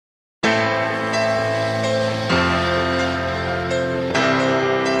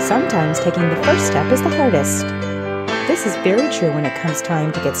Sometimes taking the first step is the hardest. This is very true when it comes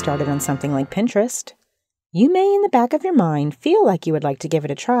time to get started on something like Pinterest. You may in the back of your mind feel like you would like to give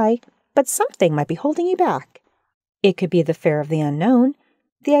it a try, but something might be holding you back. It could be the fear of the unknown,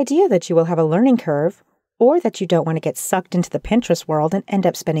 the idea that you will have a learning curve, or that you don't want to get sucked into the Pinterest world and end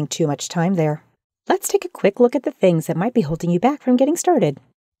up spending too much time there. Let's take a quick look at the things that might be holding you back from getting started.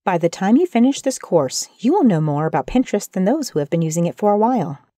 By the time you finish this course, you will know more about Pinterest than those who have been using it for a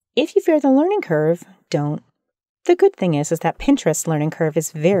while. If you fear the learning curve, don't. The good thing is that Pinterest's learning curve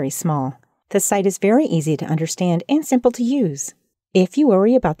is very small. The site is very easy to understand and simple to use. If you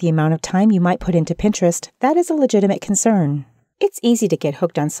worry about the amount of time you might put into Pinterest, that is a legitimate concern. It's easy to get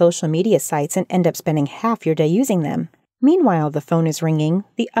hooked on social media sites and end up spending half your day using them. Meanwhile, the phone is ringing,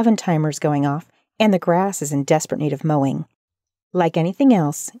 the oven timer is going off, and the grass is in desperate need of mowing. Like anything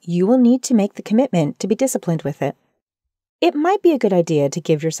else, you will need to make the commitment to be disciplined with it. It might be a good idea to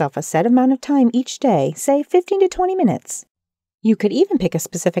give yourself a set amount of time each day, say 15 to 20 minutes. You could even pick a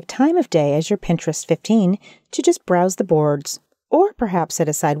specific time of day as your Pinterest 15 to just browse the boards, or perhaps set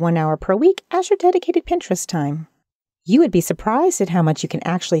aside 1 hour per week as your dedicated Pinterest time. You would be surprised at how much you can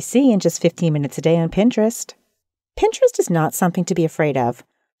actually see in just 15 minutes a day on Pinterest. Pinterest is not something to be afraid of.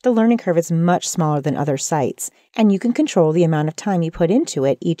 The learning curve is much smaller than other sites, and you can control the amount of time you put into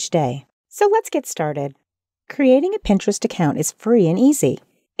it each day. So let's get started. Creating a Pinterest account is free and easy.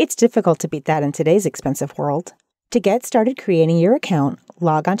 It's difficult to beat that in today's expensive world. To get started creating your account,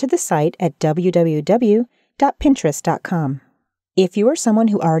 log onto the site at www.pinterest.com. If you are someone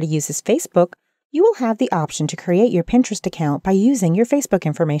who already uses Facebook, you will have the option to create your Pinterest account by using your Facebook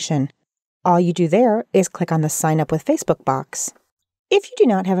information. All you do there is click on the Sign Up with Facebook box. If you do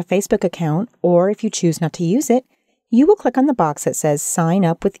not have a Facebook account, or if you choose not to use it, you will click on the box that says Sign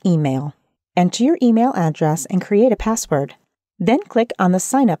Up with Email. Enter your email address and create a password. Then click on the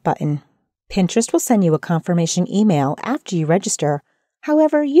Sign Up button. Pinterest will send you a confirmation email after you register.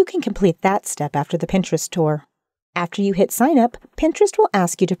 However, you can complete that step after the Pinterest tour. After you hit Sign Up, Pinterest will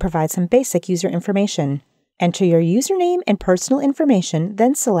ask you to provide some basic user information. Enter your username and personal information,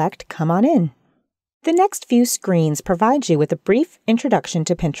 then select Come On In. The next few screens provide you with a brief introduction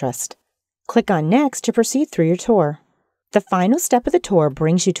to Pinterest. Click on Next to proceed through your tour. The final step of the tour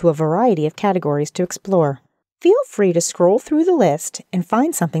brings you to a variety of categories to explore. Feel free to scroll through the list and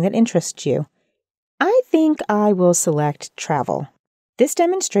find something that interests you. I think I will select Travel. This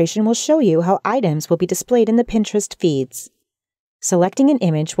demonstration will show you how items will be displayed in the Pinterest feeds. Selecting an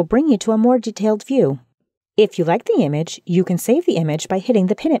image will bring you to a more detailed view. If you like the image, you can save the image by hitting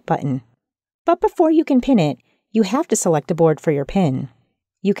the Pin It button. But before you can pin it, you have to select a board for your pin.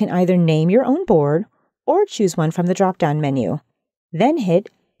 You can either name your own board or choose one from the drop-down menu. Then hit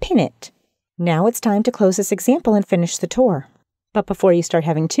Pin It. Now it's time to close this example and finish the tour. But before you start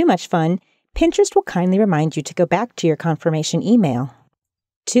having too much fun, Pinterest will kindly remind you to go back to your confirmation email.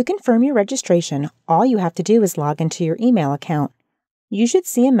 To confirm your registration, all you have to do is log into your email account. You should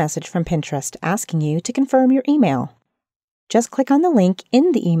see a message from Pinterest asking you to confirm your email. Just click on the link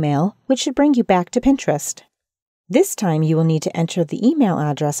in the email, which should bring you back to Pinterest. This time you will need to enter the email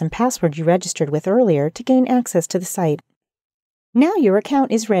address and password you registered with earlier to gain access to the site. Now your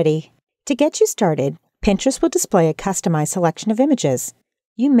account is ready. To get you started, Pinterest will display a customized selection of images.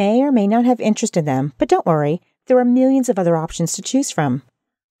 You may or may not have interest in them, but don't worry, there are millions of other options to choose from.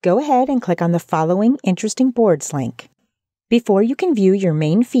 Go ahead and click on the following Interesting Boards link. Before you can view your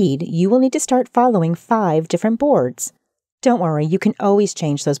main feed, you will need to start following 5 different boards. Don't worry, you can always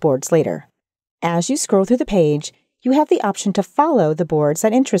change those boards later. As you scroll through the page, you have the option to follow the boards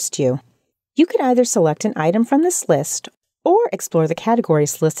that interest you. You can either select an item from this list or explore the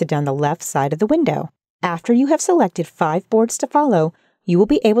categories listed down the left side of the window. After you have selected 5 boards to follow, you will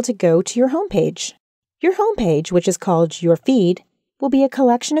be able to go to your homepage. Your homepage, which is called Your Feed, will be a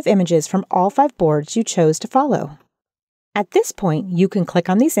collection of images from all 5 boards you chose to follow. At this point, you can click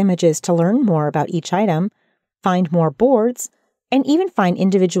on these images to learn more about each item, find more boards, and even find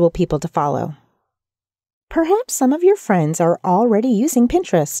individual people to follow. Perhaps some of your friends are already using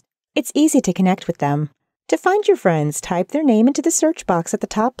Pinterest. It's easy to connect with them. To find your friends, type their name into the search box at the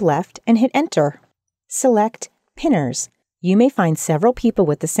top left and hit Enter. Select Pinners. You may find several people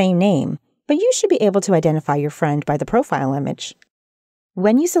with the same name, but you should be able to identify your friend by the profile image.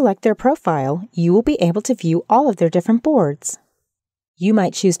 When you select their profile, you will be able to view all of their different boards. You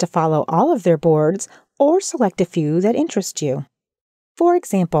might choose to follow all of their boards or select a few that interest you. For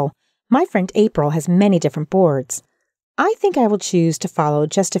example, my friend April has many different boards. I think I will choose to follow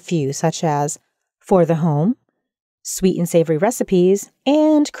just a few, such as For the Home, Sweet and Savory Recipes,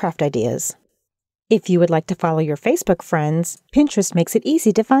 and Craft Ideas. If you would like to follow your Facebook friends, Pinterest makes it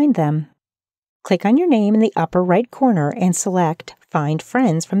easy to find them. Click on your name in the upper right corner and select Find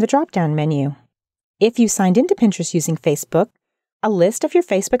Friends from the drop-down menu. If you signed into Pinterest using Facebook, a list of your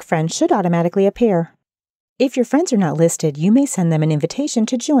Facebook friends should automatically appear. If your friends are not listed, you may send them an invitation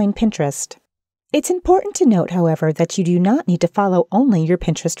to join Pinterest. It's important to note, however, that you do not need to follow only your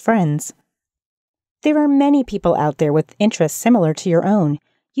Pinterest friends. There are many people out there with interests similar to your own.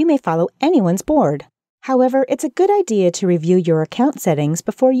 You may follow anyone's board. However, it's a good idea to review your account settings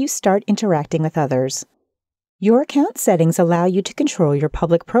before you start interacting with others. Your account settings allow you to control your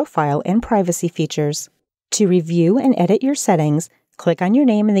public profile and privacy features. To review and edit your settings, click on your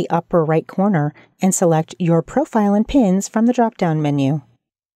name in the upper right corner and select Your Profile and Pins from the drop-down menu.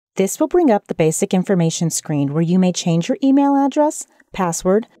 This will bring up the basic information screen where you may change your email address,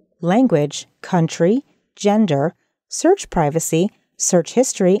 password, language, country, gender, search privacy, search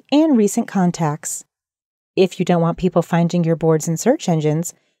history, and recent contacts. If you don't want people finding your boards in search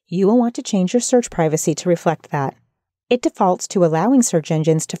engines, you will want to change your search privacy to reflect that. It defaults to allowing search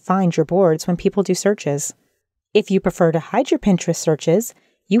engines to find your boards when people do searches. If you prefer to hide your Pinterest searches,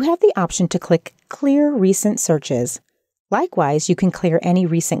 you have the option to click Clear Recent Searches. Likewise, you can clear any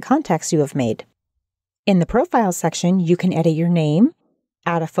recent contacts you have made. In the Profile section, you can edit your name,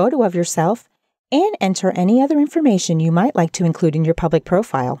 add a photo of yourself, and enter any other information you might like to include in your public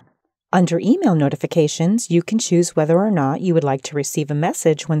profile. Under Email Notifications, you can choose whether or not you would like to receive a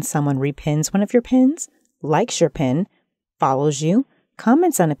message when someone repins one of your pins, likes your pin, follows you,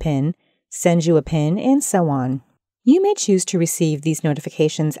 comments on a pin, sends you a pin, and so on. You may choose to receive these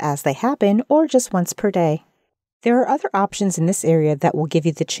notifications as they happen or just once per day. There are other options in this area that will give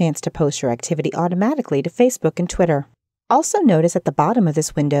you the chance to post your activity automatically to Facebook and Twitter. Also notice at the bottom of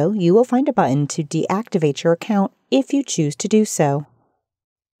this window, you will find a button to deactivate your account if you choose to do so.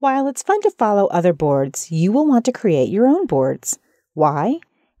 While it's fun to follow other boards, you will want to create your own boards. Why?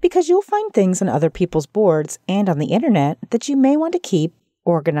 Because you'll find things on other people's boards and on the internet that you may want to keep,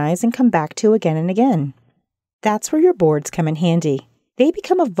 organize, and come back to again and again. That's where your boards come in handy. They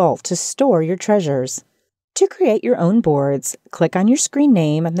become a vault to store your treasures. To create your own boards, click on your screen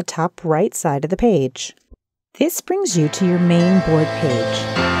name on the top right side of the page. This brings you to your main board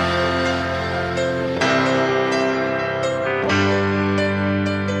page.